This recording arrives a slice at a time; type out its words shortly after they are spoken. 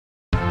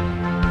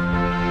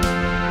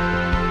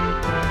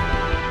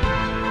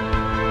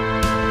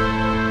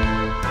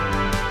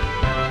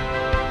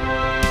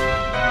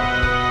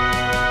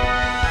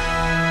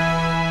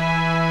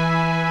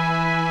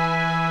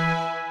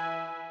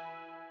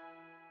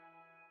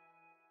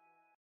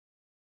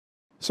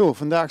Zo,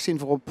 vandaag zien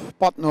we op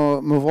pad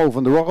naar mevrouw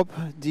van de Worp,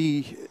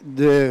 die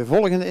de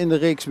volgende in de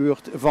reeks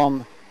wordt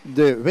van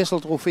de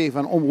Wisseltrofee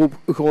van Omroep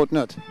Groot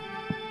Nut.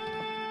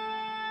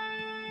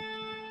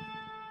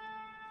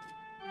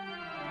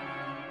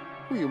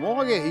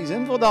 Goedemorgen, hier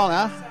zijn we dan,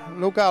 hè?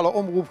 Lokale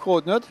Omroep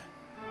Groot Nut.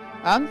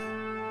 En?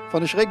 Van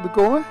de schrik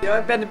bekomen? Ja,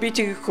 ik ben een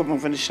beetje gekomen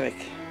van de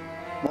schrik.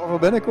 Mogen we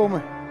binnenkomen?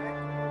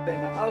 Ik ben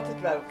er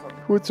altijd welkom.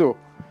 Goed zo.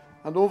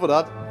 En over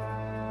dat.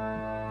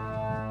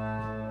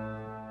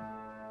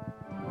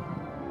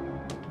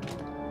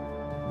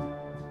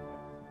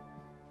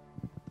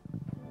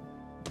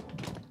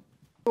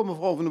 Zo,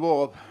 mevrouw van de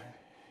Worp.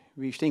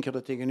 Wie stinkt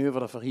er tegenover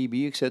dat voor hier bij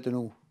ik zit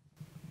nu?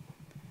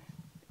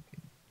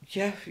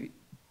 Ja,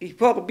 ik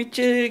word een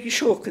beetje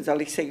geschrokken, zal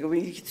ik zeggen,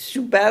 omdat het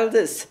zo beld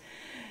is.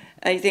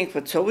 En ik denk,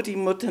 wat zou die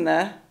moeten,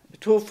 hè?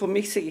 Het hoofd voor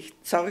mij zeg ik,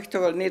 zag ik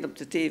toch al niet op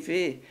de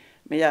tv.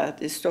 Maar ja,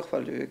 het is toch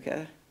wel leuk, hè.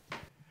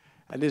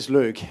 Het is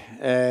leuk.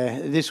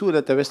 Het is zo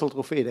dat de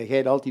Wisseltrofee, dat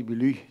gaat altijd bij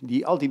lui,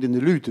 die altijd in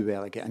de lui te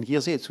werken. En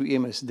hier zit zo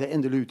iemand die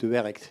in de lui te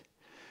werkt.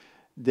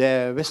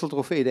 De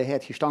Wisseltrofee, die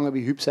heeft gestangen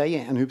bij Huub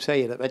Zeijen. En Huub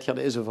Zeijen, dat weet je,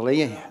 dat is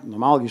overleden.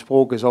 Normaal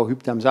gesproken zou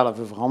Huub hem zelf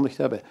verhandigd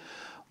hebben.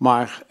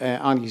 Maar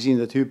aangezien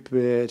dat Huub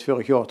het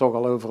vorig jaar toch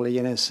al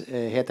overleden is,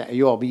 heeft hij een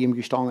jaar bij hem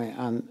gestangen.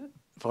 En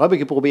we hebben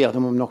geprobeerd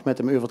om hem nog met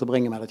hem over te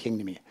brengen, maar dat ging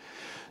niet meer.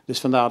 Dus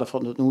vandaar dat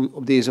we het nu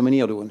op deze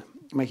manier doen.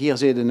 Maar hier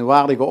zit een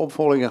waardige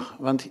opvolger,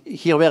 want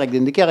hier werkt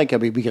in de kerk,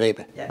 heb ik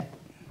begrepen. Ja.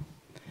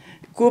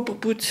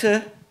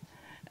 Koperpoetsen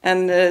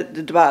en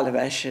de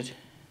dwalenwasje.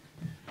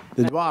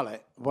 De dwalen.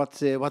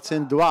 Wat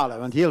zijn dwalen?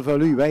 Want heel veel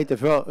u weten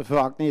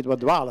vaak niet wat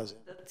dwalen zijn.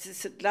 Dat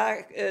is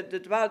de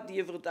dwaal die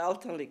je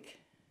verdaalt al ik.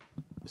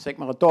 Zeg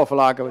maar een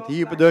tafellaken, wat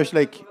hier op de dus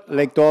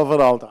lijkt daar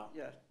voor altijd.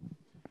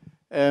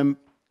 Ja.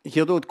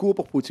 Hier doet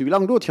koperpoetsen. Wie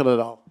lang doet je dat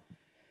al?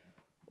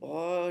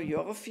 Oh, een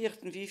jaar of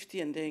 14,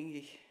 15, denk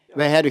ik.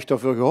 Wij hebben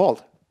daarvoor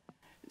gehoord.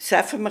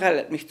 Seffenmerel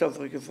heeft mij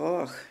daarvoor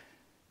gevraagd.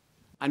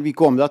 En wie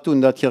kwam dat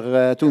toen, dat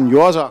je toen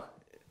ja zag?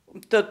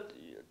 Dat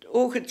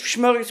ook het 's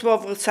morgens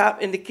was we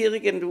samen in de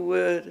kerk en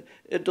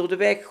door de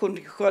wijk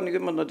gaan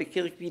we naar de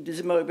kerk.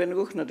 Dus maar ik ben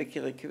ook naar de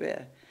kerk geweest.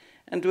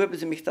 En toen hebben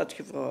ze mij dat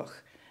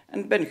gevraagd. En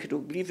dat ben ik het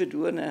ook blijven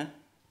doen. Hè.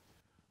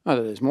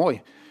 Nou, dat is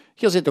mooi.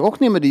 Hier zit toch ook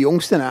niet meer de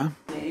jongste, hè?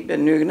 Nee, ik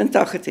ben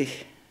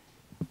 89.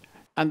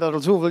 En dat al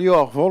zoveel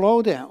jaar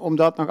volhouden om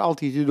dat nog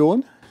altijd te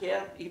doen?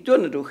 Ja, ik doe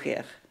het ook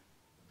graag.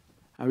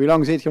 En wie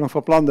lang zit je nog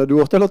van plan dat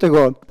door te laten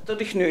gaan? Tot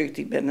ik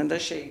 90 ben en dat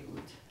is heel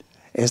goed.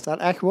 Is dat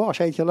echt waar?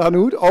 Zit je daar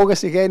nu? Ogen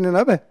ze geen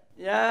hebben?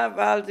 Ja,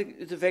 wel,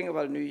 ze vingen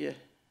wel nu. Je.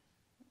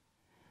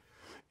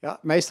 Ja,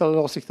 meestal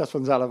lost zich dat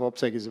vanzelf op,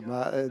 zeggen ze.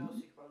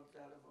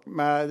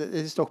 Maar het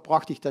is toch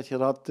prachtig dat je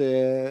dat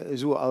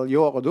zo al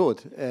jaren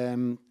doet.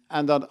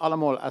 En dat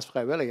allemaal als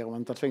vrijwilliger,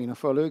 want dat vind ik nog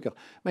veel leuker.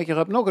 Maar je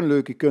hebt nog een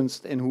leuke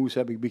kunst in huis,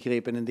 heb ik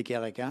begrepen, in de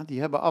kerk. Hè? Die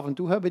hebben af en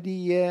toe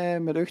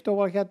met echt toch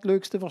wel het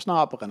leukste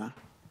versnaperen. Hè?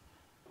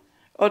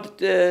 Oh,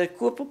 de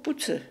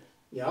koperpoetsen.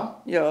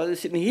 Ja? Ja, dat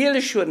is een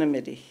hele schone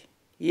middag.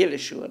 Hele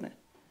schone.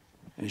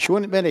 Een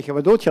schone middag,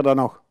 wat doet je dan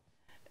nog?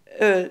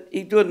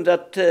 Ik doe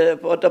dat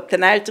wat op de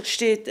altaar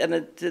staat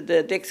en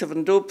de deksel van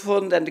de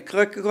doopvond en de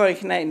krukken ga ik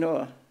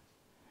snijden.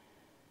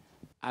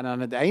 En aan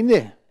het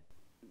einde?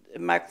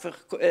 Maak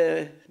wordt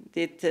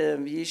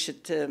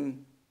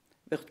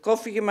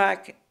koffie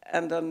gemaakt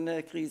en dan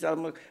krijgen ze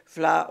allemaal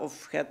vla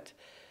of get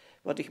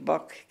wat ik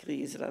bak,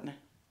 krijgen ze dan.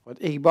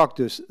 Wat ik bak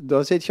dus,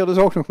 daar zit je dus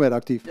ook nog mee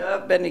actief?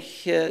 Daar ben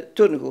ik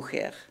toen nog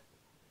graag.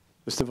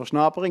 Dus de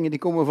versnaperingen die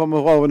komen van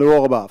mevrouw van de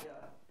Worp af? Ja.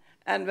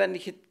 En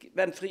wanneer ik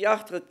ben vrij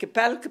het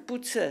kapelke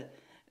poetsen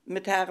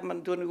met haar,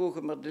 maar doe ik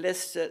ook maar de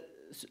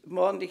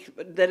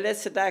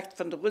laatste dag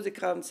van de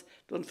Rozenkrans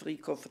doen vrij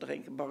koffie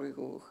drinken, mag ik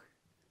ook.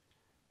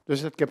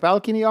 Dus het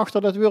kapelje niet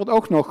achter, dat wordt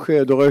ook nog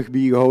de rug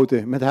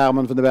bijgehouden met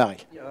Herman van den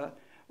Berg? Ja,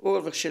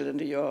 over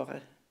verschillende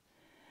jaren.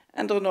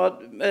 En daarna,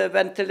 wanneer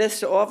het de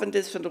laatste avond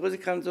is van de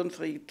Rozenkrans, doen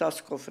vrij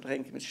tas koffie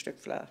drinken met een stuk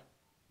vla.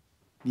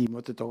 Die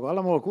moeten toch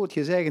allemaal goed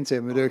gezegend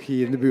zijn met euch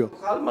hier in de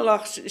buurt? Allemaal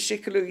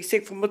hartstikke leuk. Ik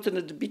zeg, we moeten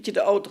het een beetje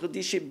de oude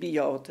traditie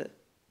bijhouden.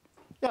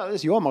 Ja, dat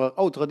is jammer.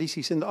 Oude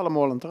tradities zijn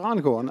allemaal aan het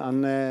eraan gewoon.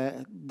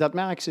 En dat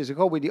merken ze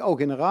gauw bij die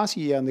oude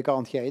generatie hier aan de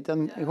kant gaat.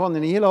 En gewoon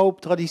een hele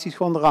hoop tradities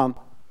gewoon eraan.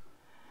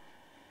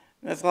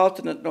 We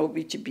verhouden het nog een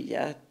beetje bij,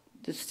 ja.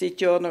 Dus dit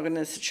jaar nog een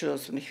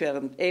instituut. Ik werd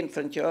aan het eind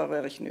van het jaar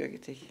werd ik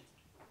 90.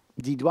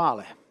 Die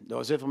dwalen,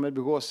 daar zitten we met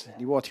begonnen.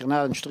 Die wordt hier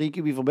naar een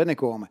streekje wie voor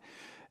binnenkomen.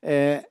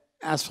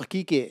 Als we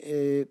kijken,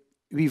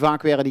 wie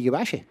vaak werden die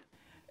gewassen?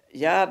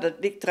 Ja, dat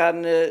ligt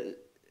eraan.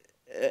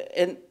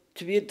 En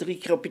 2, 3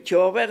 keer op het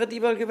jaar werden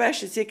die wel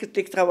gewassen. Zeker het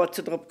ligt eraan wat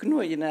ze erop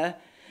knoeien. Hè. Ik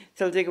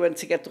zal zeggen, want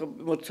ze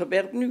moet zo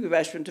weer nu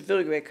gewassen, want de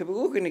vorige week hebben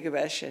we ook een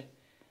gewassen.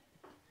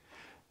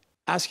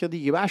 Als je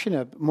die gewassen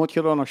hebt, moet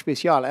je er nog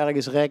speciaal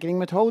ergens rekening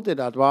mee houden?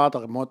 Dat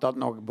water, moet dat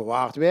nog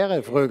bewaard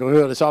worden? Vroeger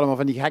hoorden ze allemaal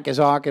van die gekke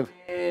zaken.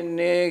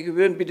 Nee,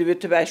 gewoon bij de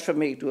witte was van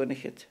mij doe ik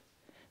het.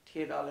 Het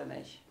gaat alle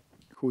niet.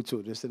 Goed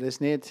zo, dus dat is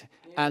niet...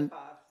 En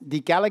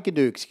die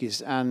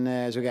kelkendeukjes en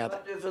zo gaat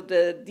het. Wat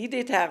over die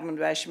deed Herman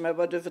wassen, maar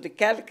wat over de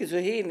kelken zo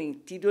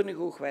heen, die doe ik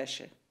ook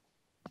wassen.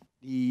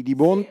 Die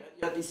boon,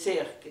 Ja, die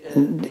zeer.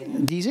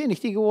 die zijn nog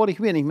tegenwoordig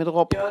weinig met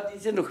erop. Ja,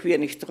 die zijn nog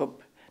weinig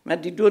erop.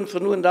 Maar die doen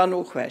voor nu en dan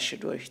ook wasje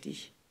door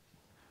die.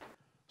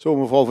 Zo,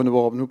 mevrouw van der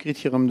Worp, nu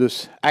krijg je hem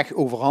dus echt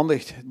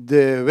overhandigd.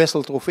 De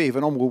Wisseltrofee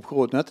van Omroep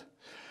Grootnet.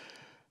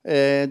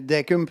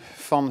 De komt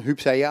van Huub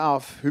zei je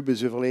af, Huub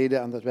is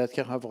overleden en dat weet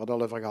je, hebben we het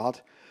al over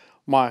gehad.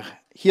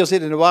 Maar hier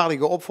zit een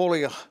waardige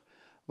opvolger.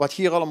 Wat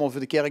hier allemaal voor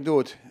de kerk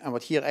doet en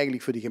wat hier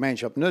eigenlijk voor de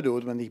gemeenschap niet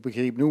doet. Want ik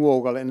begreep nu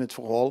ook al in het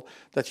verhaal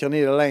dat je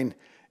niet alleen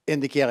in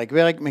de kerk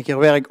werkt, maar je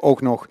werkt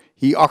ook nog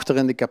hier achter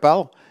in de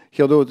kapel.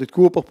 Je doet het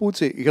koper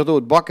poetsen, je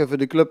doet bakken voor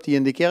de club die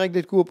in de kerk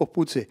dit koper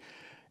poetsen.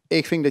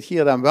 Ik vind dat je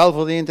hier dan wel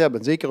verdiend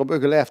hebt, zeker op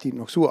uw leeftijd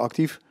nog zo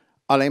actief.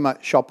 Alleen maar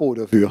chapeau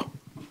daarvoor.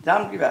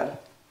 Dank u wel.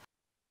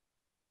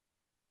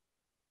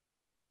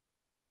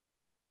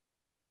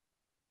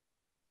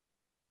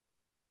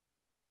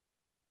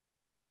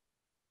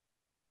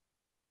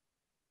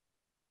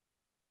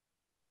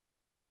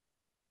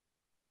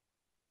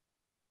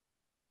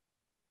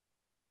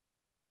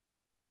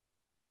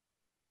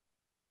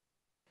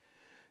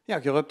 Ja,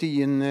 je hebt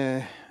hier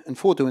een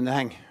foto in de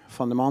hang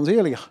van de man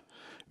Zeliger.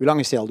 Hoe lang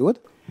is hij al dood?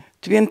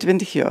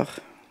 22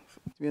 jaar.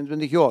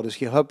 22 jaar, dus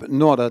je hebt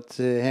nadat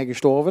hij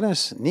gestorven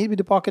is, niet bij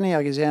de pakken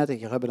neergezet.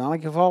 Je hebt in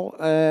elk geval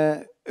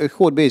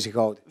goed bezig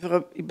gehouden.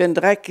 Ik ben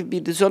direct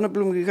bij de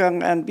zonnebloem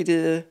gegaan en bij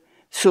de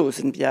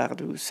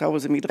sozenbejaarden.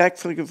 Zouden ze me direct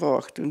voor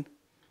gevraagd doen.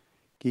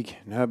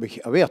 Kijk, nu heb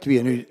ik alweer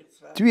twee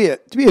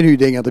nieuwe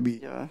dingen erbij.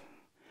 Ja.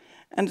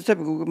 En dat heb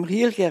ik ook maar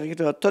heel erg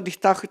gedaan. Tot ik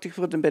 80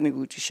 word, dan ben ik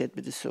goed gezet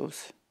bij de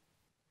soos.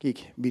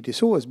 Kijk, bij de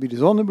soos, bij de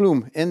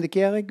zonnebloem, in de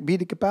kerk, bij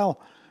de kapel.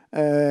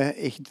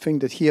 Ik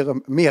vind dat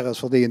hier meer is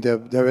verdiend,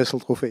 de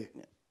Wisseltrofee.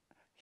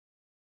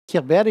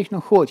 Hier ben ik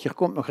nog goed, hier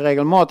komt nog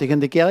regelmatig in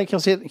de kerk.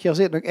 Hier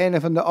zit nog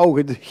een van de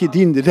oude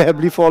gedienden, die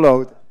blijft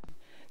volhouden.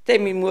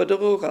 Tegen mijn moeder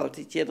ook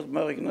altijd, iedere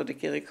morgen naar de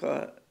kerk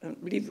gaan. En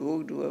blijf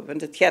ook doen,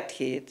 want het gaat.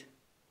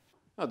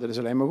 Nou, dat is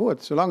alleen maar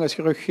goed. Zolang als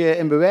je rug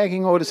in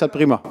beweging houdt, is dat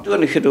prima. Doe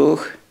een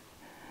gedoog.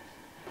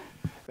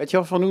 Weet je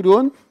wat we nu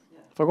doen?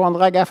 We gaan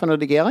direct even naar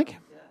de kerk.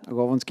 Dan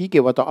gaan we eens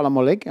kijken wat er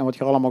allemaal ligt en wat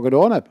je allemaal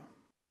gedaan hebt.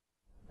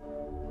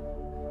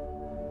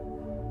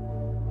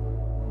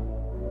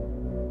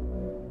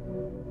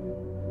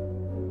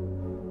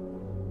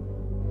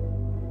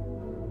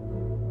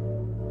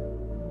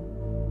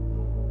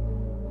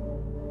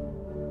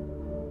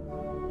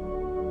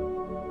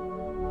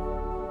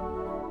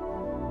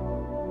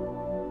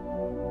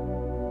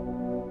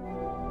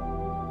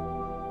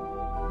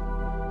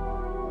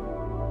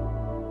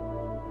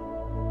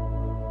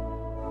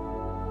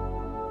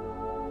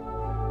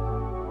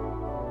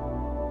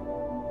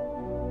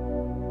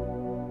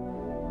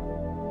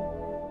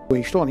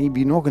 Ik sta hier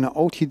bij nog een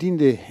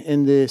oud-gediende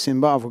in de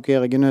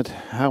Sint-Bavo-kerk in het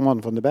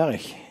Herman van den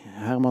Berg.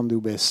 Herman, du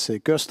bent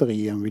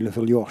kusterie en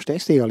hoeveel jaar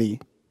steeds je al hier?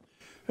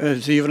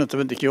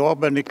 27 jaar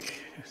ben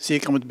ik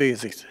zeker met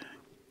bezig.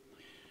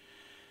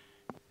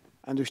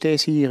 En du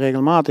steeds hier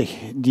regelmatig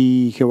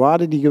die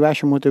gewaden die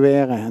gewassen moeten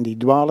worden en die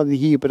dwalen die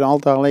hier op het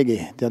altaar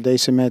liggen. Dat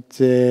is ze met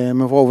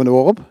mevrouw van der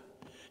Worp?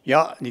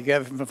 Ja, die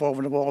geef mevrouw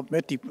van der Worp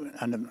met. Die,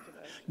 en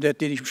dat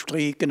deed ik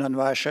streken en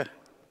wassen.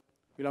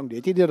 Hoe lang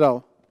deed hij dat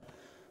al?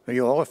 Een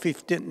jaar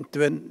 15,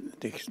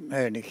 20,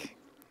 weinig.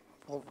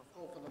 Mevrouw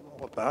van der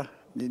Worp, hè.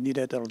 Die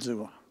deed al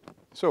zo.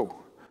 Zo.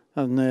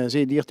 Dan zie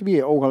je hier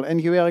twee ook al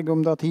ingewerkt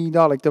om dat hier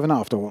dadelijk te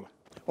vanaf te horen.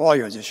 Oh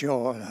ja, dus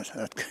ja,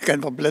 het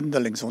kan wel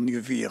blindelings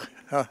ongeveer.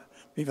 Ja,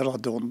 wie wil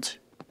dat doen?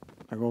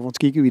 Dan gaan we eens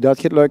kijken wie dat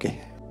gaat lukken.